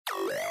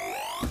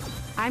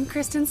I'm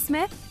Kristen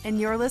Smith, and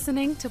you're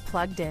listening to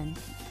Plugged In.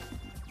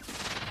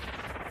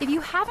 If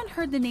you haven't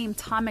heard the name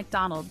Tom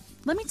MacDonald,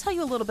 let me tell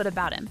you a little bit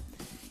about him.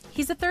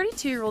 He's a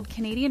 32-year-old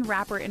Canadian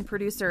rapper and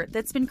producer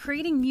that's been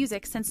creating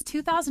music since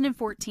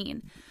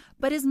 2014,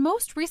 but his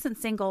most recent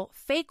single,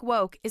 Fake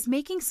Woke, is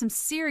making some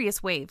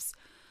serious waves.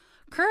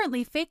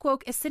 Currently, Fake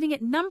Woke is sitting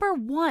at number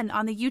 1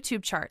 on the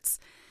YouTube charts.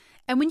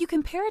 And when you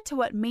compare it to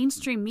what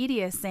mainstream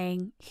media is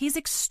saying, he's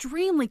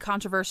extremely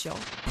controversial.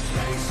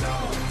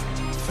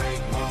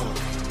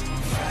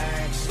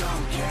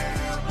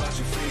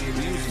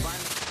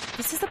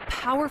 This is a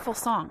powerful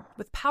song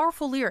with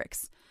powerful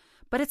lyrics,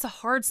 but it's a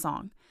hard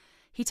song.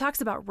 He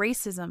talks about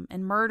racism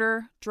and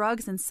murder,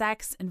 drugs and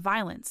sex and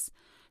violence,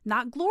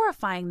 not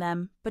glorifying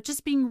them, but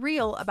just being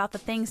real about the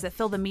things that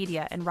fill the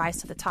media and rise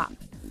to the top.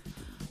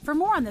 For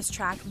more on this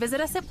track,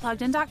 visit us at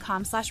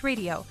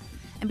pluggedin.com/radio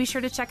and be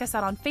sure to check us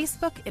out on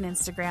Facebook and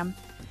Instagram.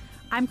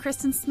 I'm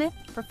Kristen Smith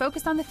for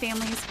Focused on the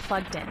Family's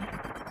Plugged In.